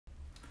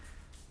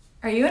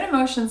Are you an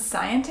emotion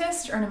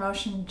scientist or an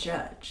emotion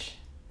judge?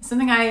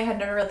 Something I had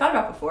never really thought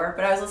about before,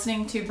 but I was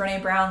listening to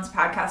Brené Brown's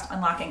podcast,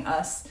 Unlocking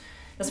Us,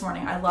 this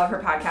morning. I love her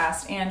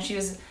podcast, and she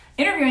was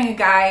interviewing a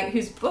guy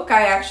whose book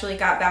I actually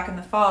got back in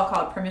the fall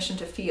called Permission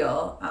to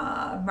Feel,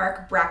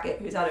 Marc Brackett,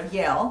 who's out of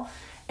Yale.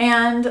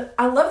 And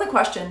I love the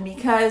question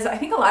because I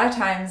think a lot of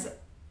times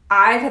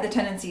I've had the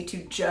tendency to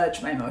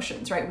judge my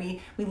emotions, right?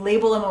 We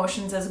label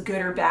emotions as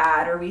good or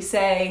bad, or we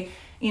say,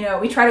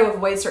 we try to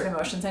avoid certain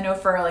emotions. I know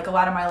for like a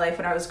lot of my life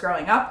when I was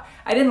growing up,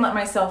 I didn't let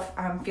myself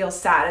feel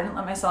sad. I didn't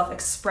let myself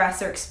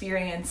express or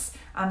experience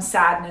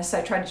sadness.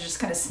 I tried to just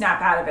kind of snap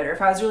out of it. Or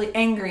if I was really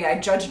angry, I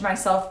judged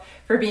myself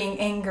for being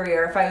angry.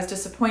 Or if I was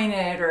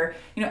disappointed, or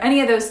any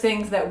of those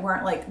things that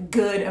weren't like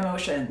good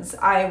emotions,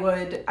 I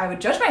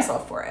would judge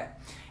myself for it.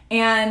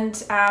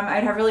 And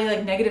I'd have really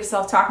like negative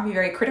self-talk and be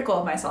very critical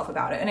of myself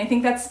about it. And I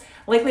think that's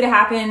likely to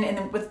happen in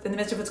the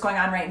midst of what's going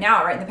on right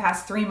now, right? In the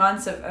past 3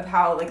 months of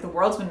how like the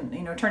world's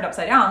been turned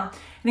upside down.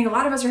 I think a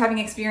lot of us are having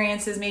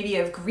experiences maybe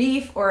of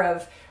grief or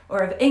of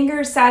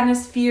anger,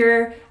 sadness,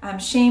 fear,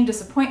 shame,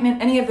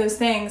 disappointment, any of those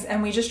things,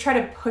 and we just try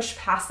to push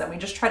past them. We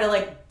just try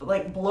to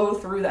like blow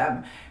through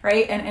them,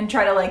 right? And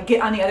try to like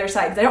get on the other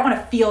side, because I don't want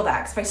to feel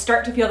that, because if I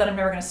start to feel that, I'm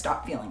never going to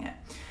stop feeling it.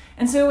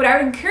 And so what I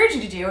would encourage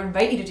you to do, or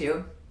invite you to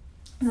do,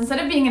 instead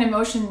of being an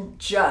emotion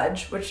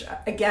judge, which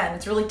again,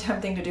 it's really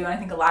tempting to do, and I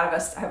think a lot of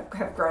us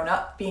have grown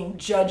up being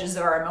judges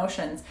of our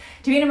emotions,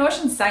 to be an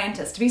emotion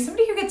scientist, to be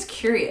somebody who gets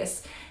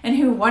curious and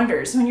who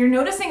wonders. When you're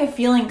noticing a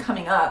feeling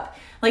coming up,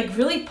 like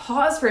really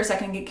pause for a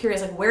second and get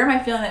curious, like where am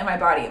I feeling it in my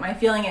body? Am I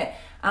feeling it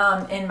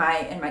in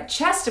my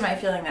chest? Am I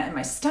feeling that in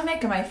my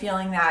stomach? Am I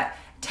feeling that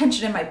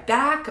tension in my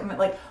back?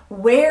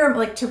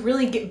 To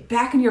really get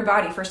back into your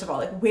body, first of all,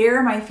 like where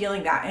am I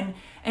feeling that?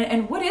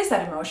 And what is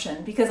that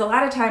emotion? Because a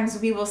lot of times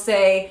we will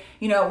say,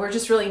 we're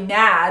just really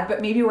mad,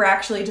 but maybe we're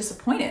actually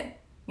disappointed.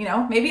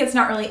 Maybe it's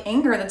not really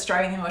anger that's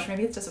driving the emotion,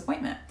 maybe it's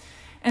disappointment.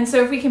 And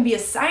so if we can be a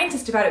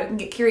scientist about it, we can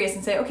get curious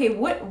and say, okay,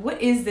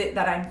 what is it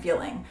that I'm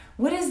feeling?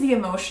 What is the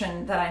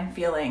emotion that I'm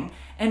feeling?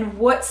 And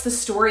what's the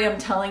story I'm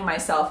telling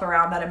myself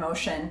around that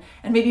emotion?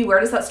 And maybe where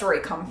does that story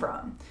come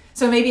from?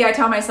 So maybe I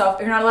tell myself,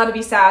 you're not allowed to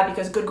be sad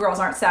because good girls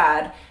aren't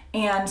sad.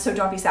 And so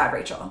don't be sad,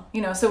 Rachel.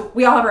 So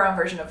we all have our own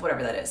version of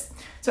whatever that is.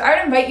 So I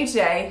would invite you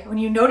today, when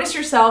you notice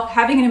yourself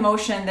having an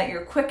emotion that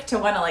you're quick to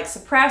want to like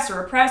suppress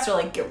or repress or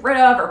like get rid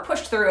of or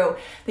push through,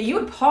 that you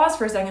would pause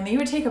for a second, that you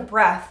would take a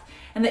breath,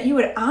 and that you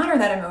would honor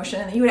that emotion,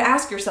 and that you would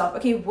ask yourself,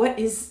 okay, what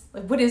is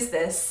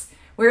this?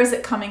 Where is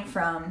it coming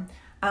from?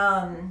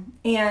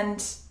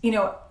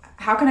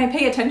 How can I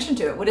pay attention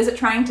to it? What is it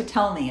trying to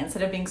tell me,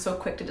 instead of being so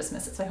quick to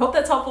dismiss it? So I hope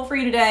that's helpful for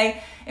you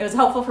today. It was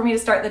helpful for me to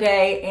start the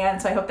day, and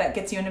so I hope that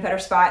gets you in a better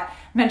spot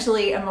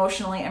mentally,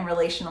 emotionally, and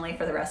relationally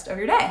for the rest of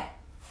your day.